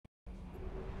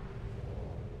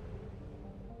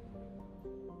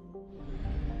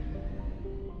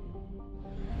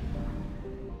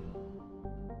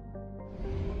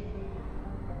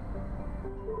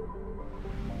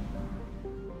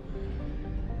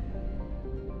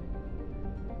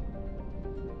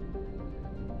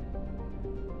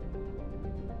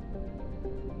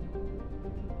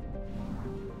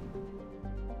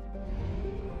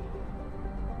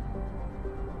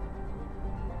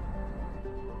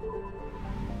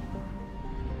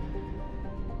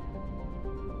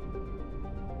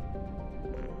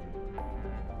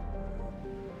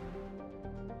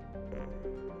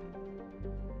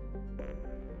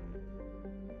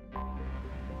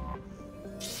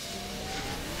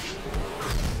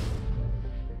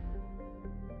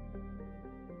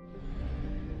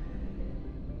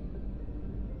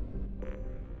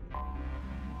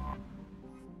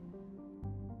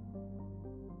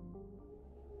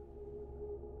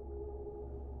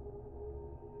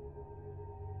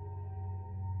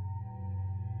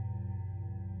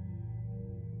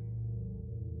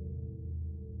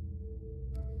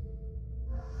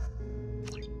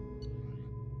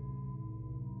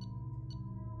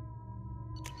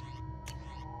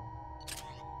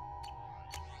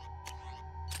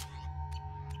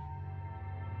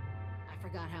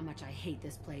Forgot how much I hate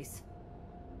this place.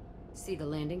 See the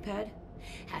landing pad?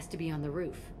 Has to be on the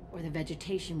roof, or the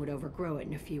vegetation would overgrow it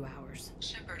in a few hours.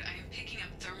 Shepard, I am picking up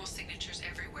thermal signatures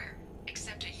everywhere,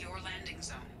 except at your landing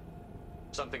zone.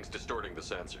 Something's distorting the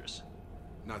sensors.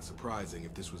 Not surprising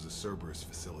if this was a Cerberus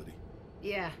facility.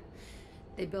 Yeah.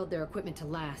 They build their equipment to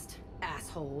last.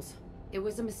 Assholes. It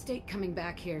was a mistake coming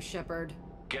back here, Shepard.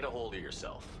 Get a hold of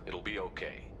yourself. It'll be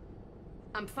okay.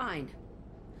 I'm fine.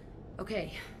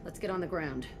 Okay, let's get on the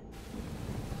ground.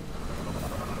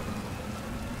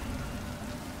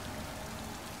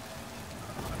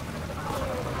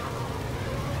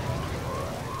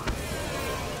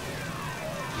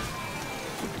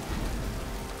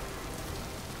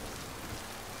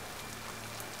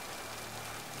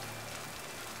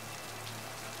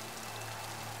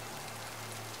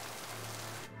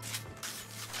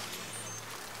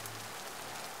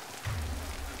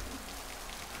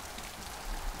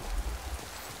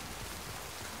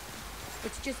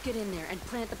 Let's just get in there and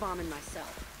plant the bomb in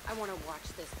myself. I want to watch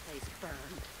this place burn.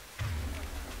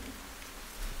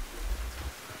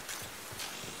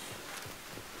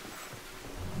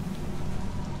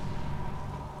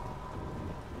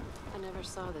 I never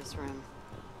saw this room.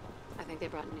 I think they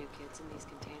brought new kids in these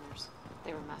containers.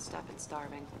 They were messed up and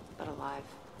starving, but alive.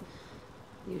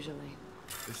 Usually.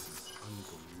 This is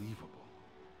unbelievable.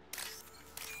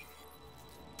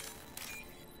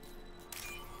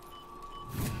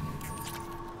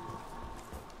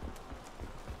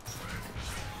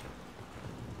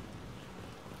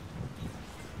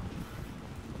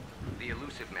 The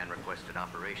elusive man requested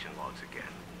operation logs again.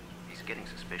 He's getting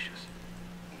suspicious.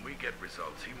 When we get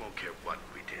results, he won't care what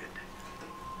we did.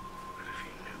 But if he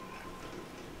knew...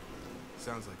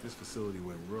 Sounds like this facility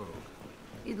went rogue.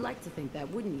 You'd like to think that,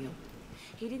 wouldn't you?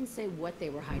 He didn't say what they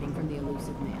were hiding from the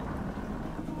elusive man.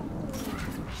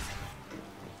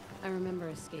 I remember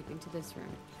escaping to this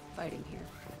room, fighting here.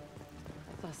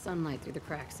 I saw sunlight through the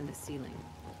cracks in the ceiling.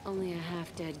 Only a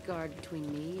half-dead guard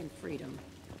between me and freedom.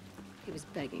 He was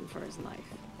begging for his life.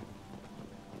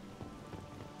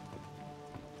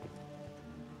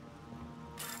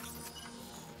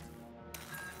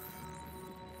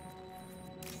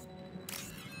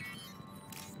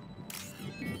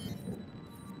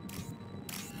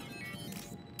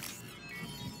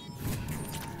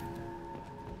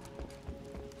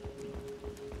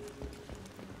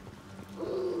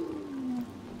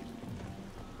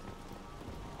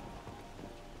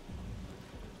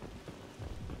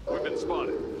 We've been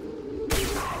spotted.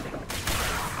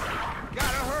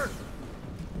 Gotta hurt!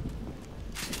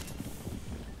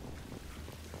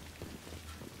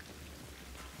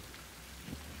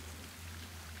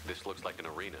 This looks like an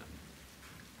arena.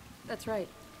 That's right.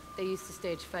 They used to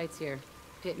stage fights here.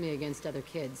 Pit me against other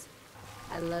kids.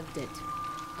 I loved it.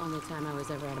 Only time I was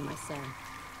ever out of my cell.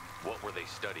 What were they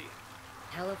studying?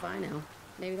 Hell if I know.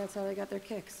 Maybe that's how they got their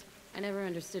kicks. I never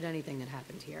understood anything that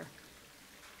happened here.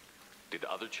 Did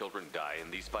other children die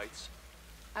in these fights?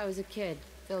 I was a kid,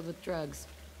 filled with drugs.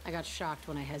 I got shocked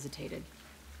when I hesitated.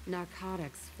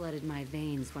 Narcotics flooded my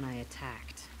veins when I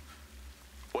attacked.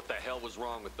 What the hell was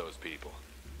wrong with those people?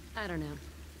 I don't know.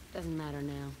 Doesn't matter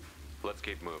now. Let's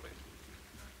keep moving.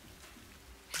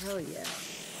 Hell yeah.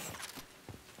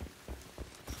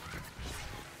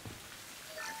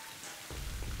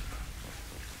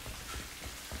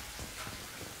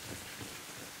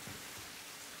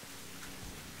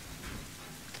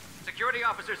 Secure Security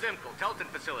Officer Zimkel, Telton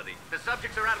facility. The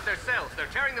subjects are out of their cells.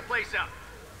 They're tearing the place up.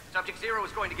 Subject Zero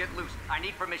is going to get loose. I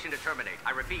need permission to terminate.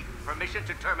 I repeat, permission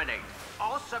to terminate.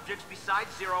 All subjects besides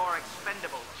Zero are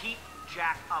expendable. Keep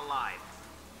Jack alive.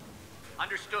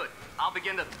 Understood. I'll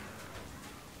begin to...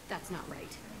 That's not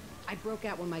right. I broke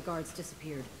out when my guards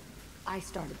disappeared. I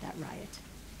started that riot.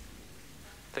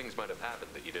 Things might have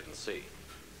happened that you didn't see.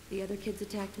 The other kids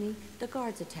attacked me, the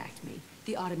guards attacked me,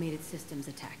 the automated systems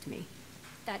attacked me.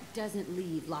 That doesn't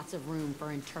leave lots of room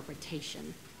for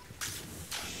interpretation.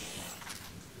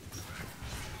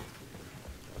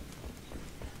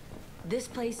 This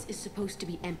place is supposed to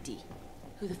be empty.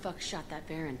 Who the fuck shot that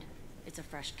Baron? It's a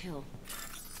fresh kill.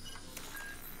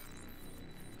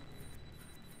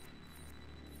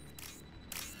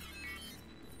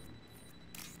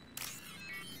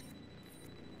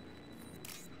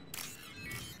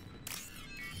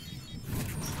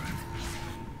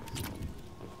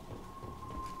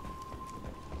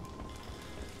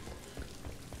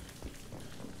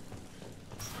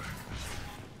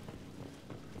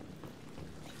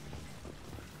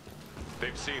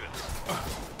 They've seen us.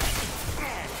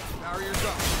 Barriers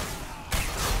up.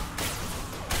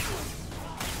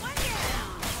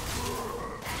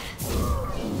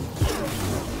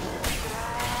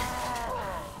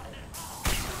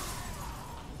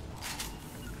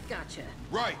 Gotcha.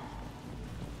 Right.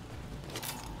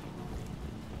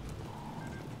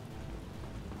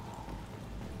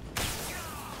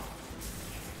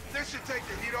 This should take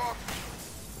the heat off.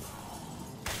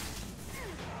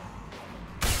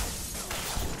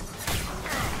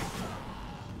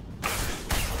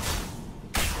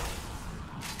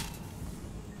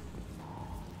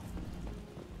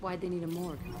 Why'd they need a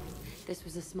morgue? This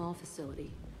was a small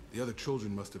facility. The other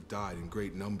children must have died in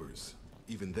great numbers.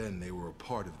 Even then, they were a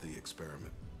part of the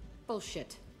experiment.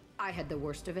 Bullshit. I had the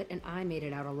worst of it, and I made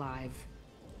it out alive.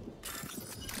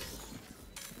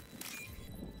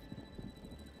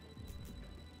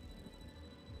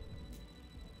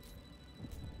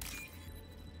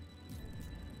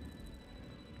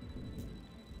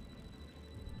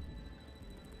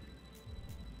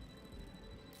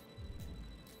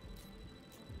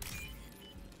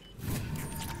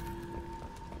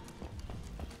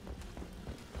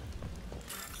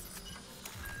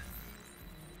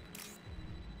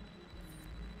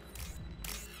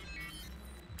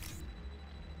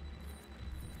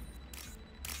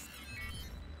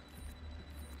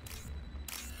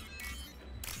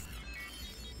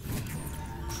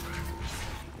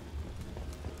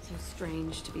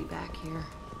 Strange to be back here.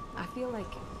 I feel like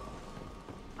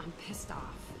I'm pissed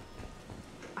off.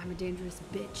 I'm a dangerous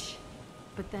bitch,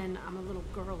 but then I'm a little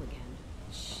girl again.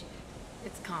 Shit,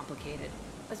 it's complicated.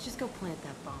 Let's just go plant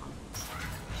that bomb.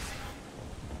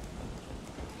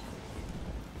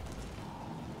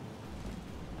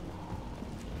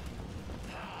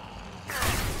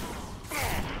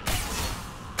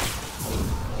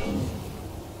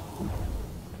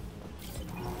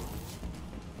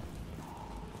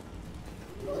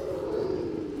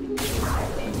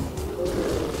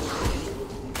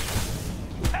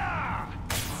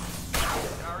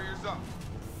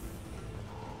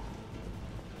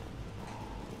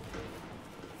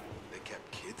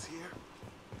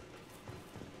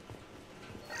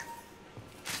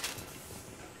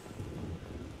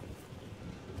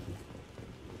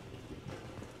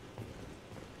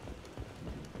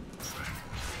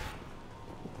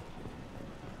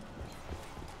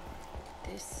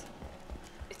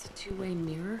 It's a two-way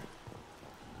mirror.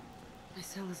 My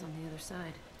cell is on the other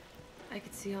side. I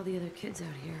could see all the other kids out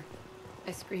here.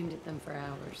 I screamed at them for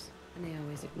hours, and they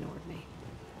always ignored me.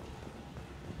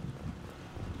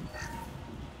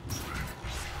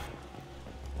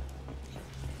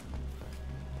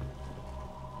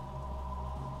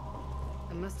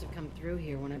 I must have come through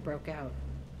here when I broke out,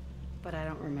 but I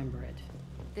don't remember it.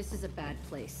 This is a bad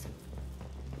place.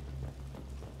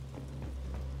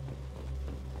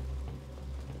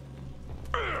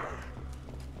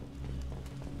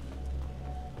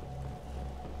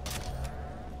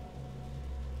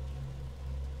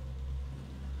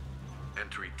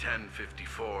 Entry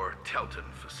 1054, Telton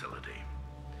facility.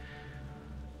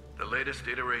 The latest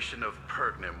iteration of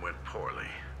Pergnum went poorly.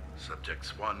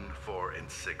 Subjects 1, 4, and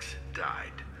 6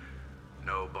 died.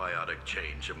 No biotic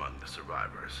change among the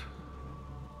survivors.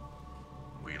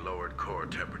 We lowered core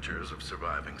temperatures of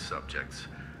surviving subjects,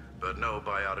 but no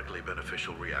biotically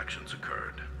beneficial reactions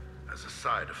occurred. As a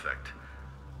side effect,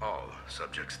 all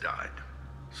subjects died.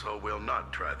 So we'll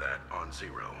not try that on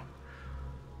Zero.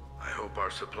 I hope our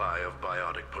supply of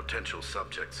biotic potential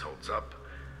subjects holds up.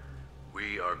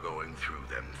 We are going through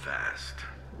them fast.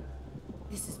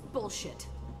 This is bullshit.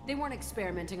 They weren't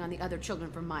experimenting on the other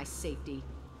children for my safety.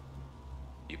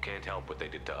 You can't help what they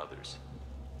did to others.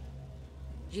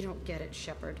 You don't get it,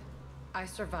 Shepard. I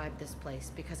survived this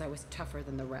place because I was tougher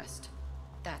than the rest.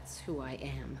 That's who I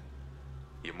am.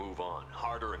 You move on,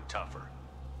 harder and tougher.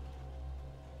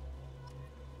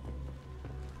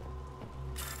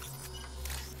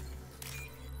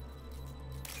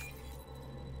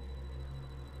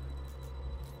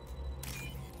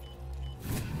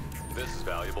 This is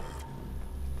valuable.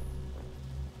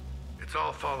 It's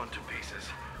all fallen to pieces.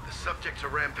 The subjects are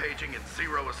rampaging and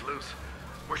Zero is loose.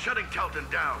 We're shutting Telton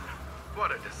down.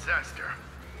 What a disaster.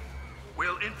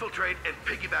 We'll infiltrate and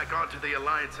piggyback onto the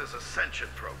Alliance's Ascension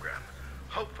program.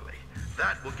 Hopefully,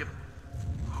 that will give...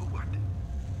 Who what?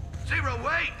 Zero,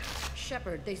 wait!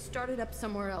 Shepard, they started up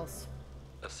somewhere else.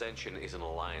 Ascension is an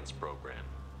Alliance program.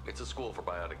 It's a school for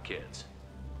biotic kids.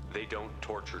 They don't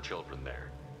torture children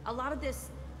there. A lot of this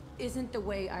isn't the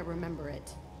way I remember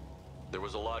it. There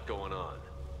was a lot going on.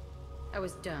 I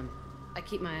was dumb. I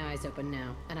keep my eyes open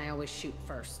now, and I always shoot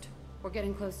first. We're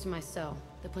getting close to my cell,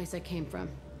 the place I came from.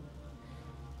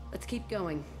 Let's keep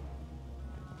going.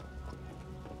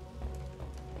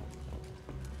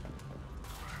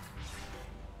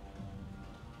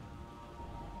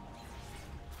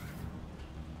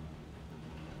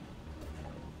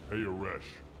 Hey, Aresh.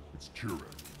 It's Kira.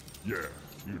 Yeah,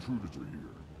 the intruders are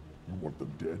here. You want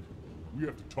them dead? We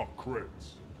have to talk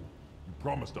creds. You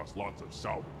promised us lots of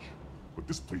salvage, but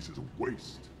this place is a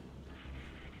waste.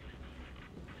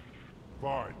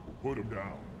 Fine, we'll put them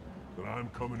down. Then I'm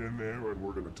coming in there and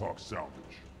we're gonna talk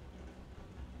salvage.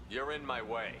 You're in my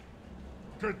way.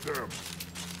 Get them!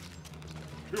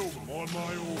 Kill them on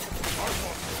my own. I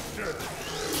want them dead.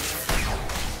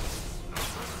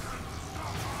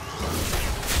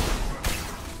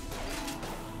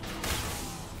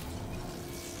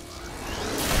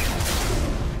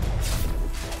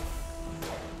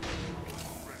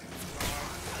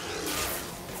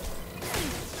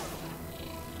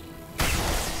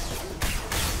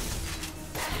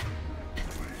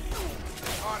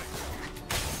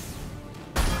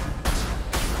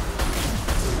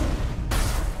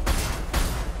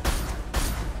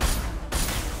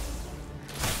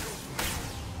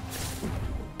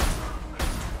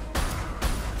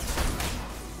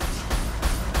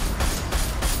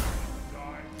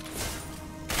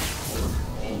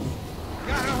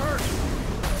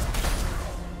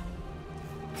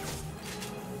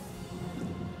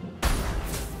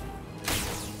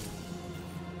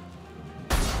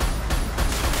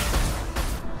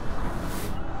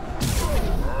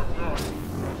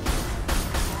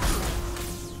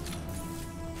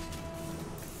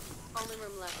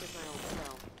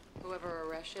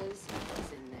 Is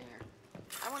in there.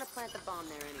 I want to plant the bomb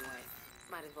there anyway.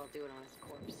 Might as well do it on his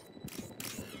corpse.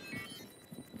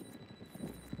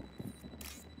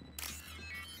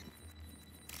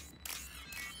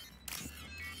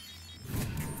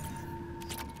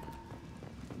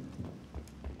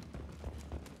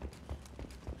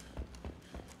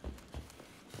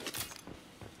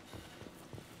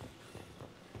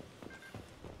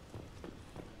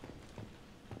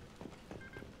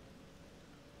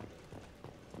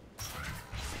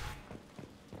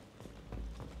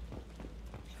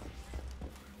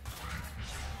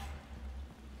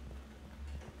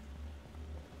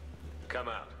 Come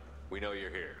out. We know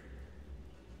you're here.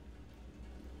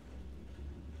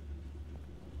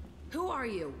 Who are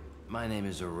you? My name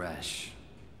is Aresh,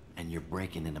 and you're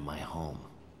breaking into my home.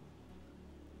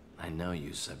 I know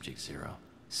you, Subject Zero.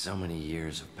 So many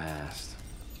years have passed,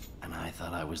 and I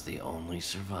thought I was the only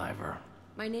survivor.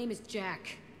 My name is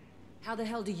Jack. How the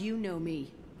hell do you know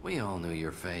me? We all knew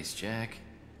your face, Jack.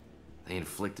 They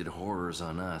inflicted horrors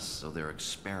on us so their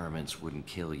experiments wouldn't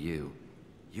kill you.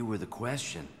 You were the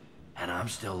question. And I'm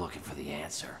still looking for the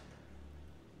answer.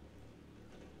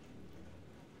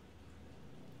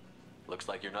 Looks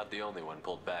like you're not the only one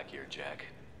pulled back here, Jack.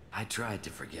 I tried to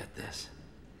forget this.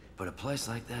 But a place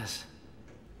like this,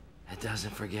 it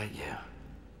doesn't forget you.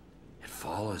 It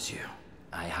follows you.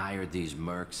 I hired these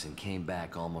mercs and came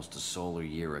back almost a solar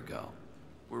year ago.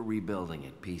 We're rebuilding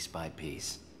it piece by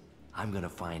piece. I'm gonna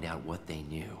find out what they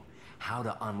knew. How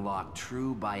to unlock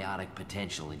true biotic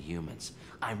potential in humans.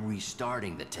 I'm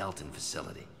restarting the Telton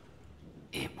facility.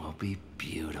 It will be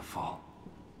beautiful.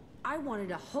 I wanted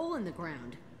a hole in the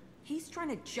ground. He's trying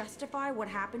to justify what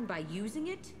happened by using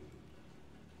it?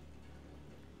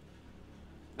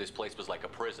 This place was like a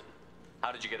prison.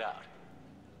 How did you get out?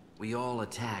 We all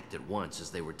attacked at once as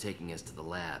they were taking us to the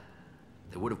lab.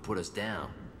 They would have put us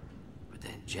down. But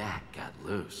then Jack got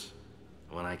loose.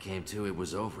 When I came to, it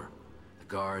was over. The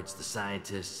guards, the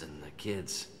scientists, and the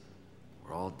kids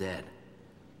were all dead.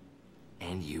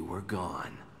 and you were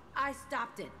gone. I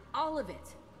stopped it. All of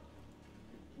it.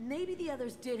 Maybe the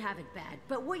others did have it bad,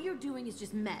 but what you're doing is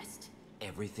just messed.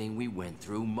 Everything we went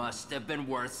through must have been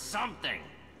worth something.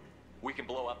 We can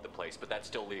blow up the place, but that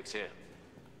still leaves him.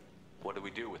 What do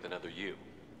we do with another you?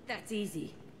 That's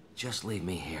easy. Just leave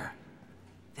me here.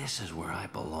 This is where I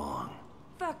belong.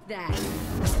 Fuck that.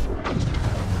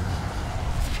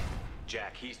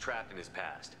 Jack, he's trapped in his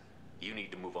past. You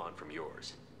need to move on from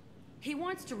yours. He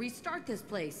wants to restart this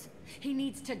place. He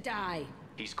needs to die.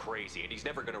 He's crazy, and he's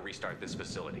never gonna restart this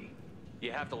facility.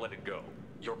 You have to let it go.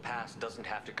 Your past doesn't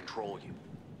have to control you.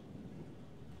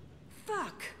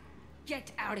 Fuck!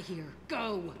 Get out of here.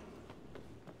 Go!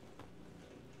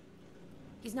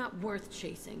 He's not worth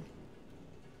chasing.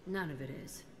 None of it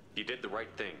is. You did the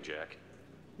right thing, Jack.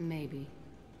 Maybe.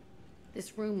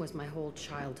 This room was my whole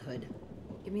childhood.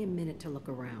 Give me a minute to look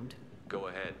around. Go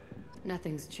ahead.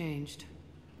 Nothing's changed,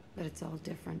 but it's all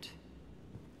different.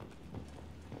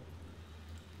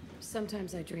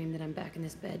 Sometimes I dream that I'm back in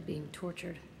this bed being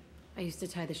tortured. I used to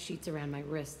tie the sheets around my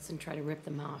wrists and try to rip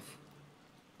them off.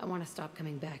 I want to stop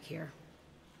coming back here.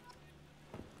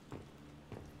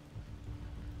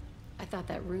 I thought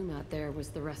that room out there was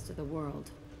the rest of the world.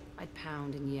 I'd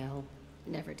pound and yell.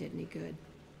 It never did any good.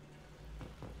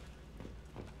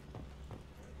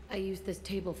 I used this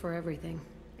table for everything.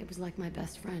 It was like my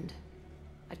best friend.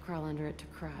 I'd crawl under it to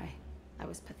cry. I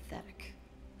was pathetic.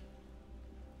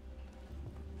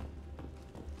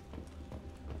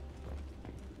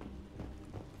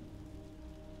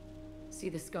 See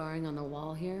the scarring on the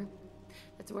wall here?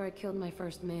 That's where I killed my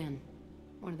first man.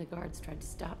 One of the guards tried to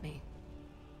stop me.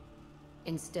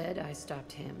 Instead, I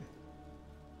stopped him.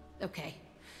 Okay,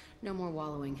 no more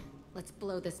wallowing. Let's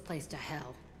blow this place to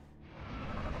hell.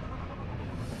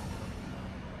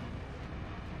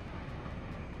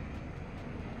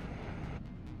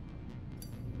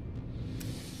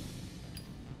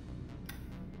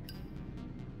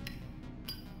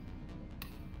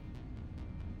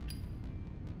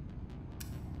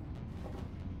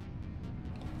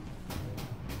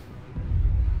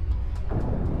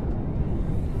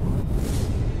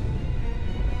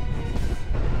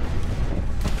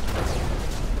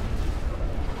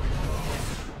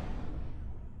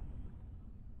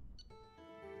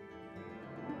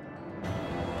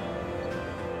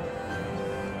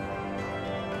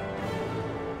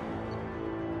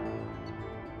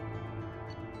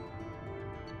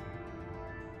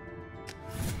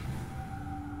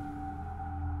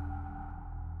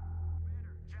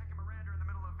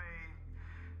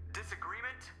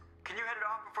 Disagreement? Can you head it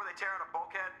off before they tear out a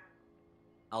bulkhead?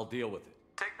 I'll deal with it.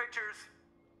 Take pictures.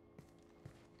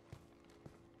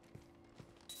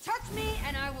 Touch me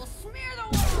and I will smear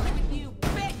the wall with you,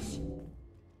 bitch!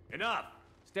 Enough!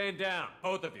 Stand down,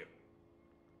 both of you.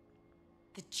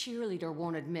 The cheerleader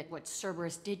won't admit what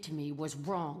Cerberus did to me was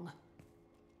wrong.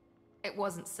 It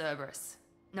wasn't Cerberus.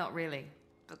 Not really.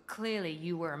 But clearly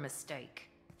you were a mistake.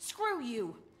 Screw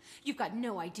you! You've got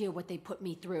no idea what they put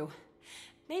me through.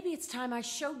 Maybe it's time I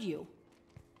showed you.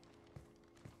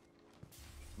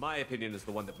 My opinion is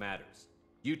the one that matters.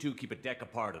 You two keep a deck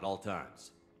apart at all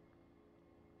times.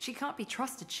 She can't be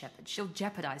trusted, Shepard. She'll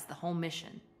jeopardize the whole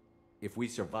mission. If we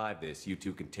survive this, you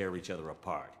two can tear each other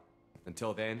apart.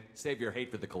 Until then, save your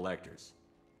hate for the collectors.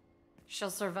 She'll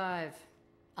survive.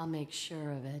 I'll make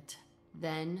sure of it.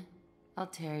 Then, I'll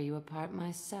tear you apart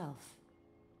myself.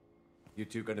 You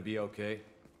two gonna be okay?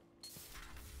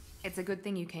 It's a good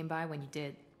thing you came by when you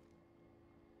did.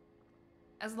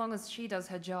 As long as she does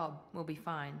her job, we'll be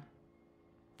fine.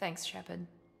 Thanks, Shepard.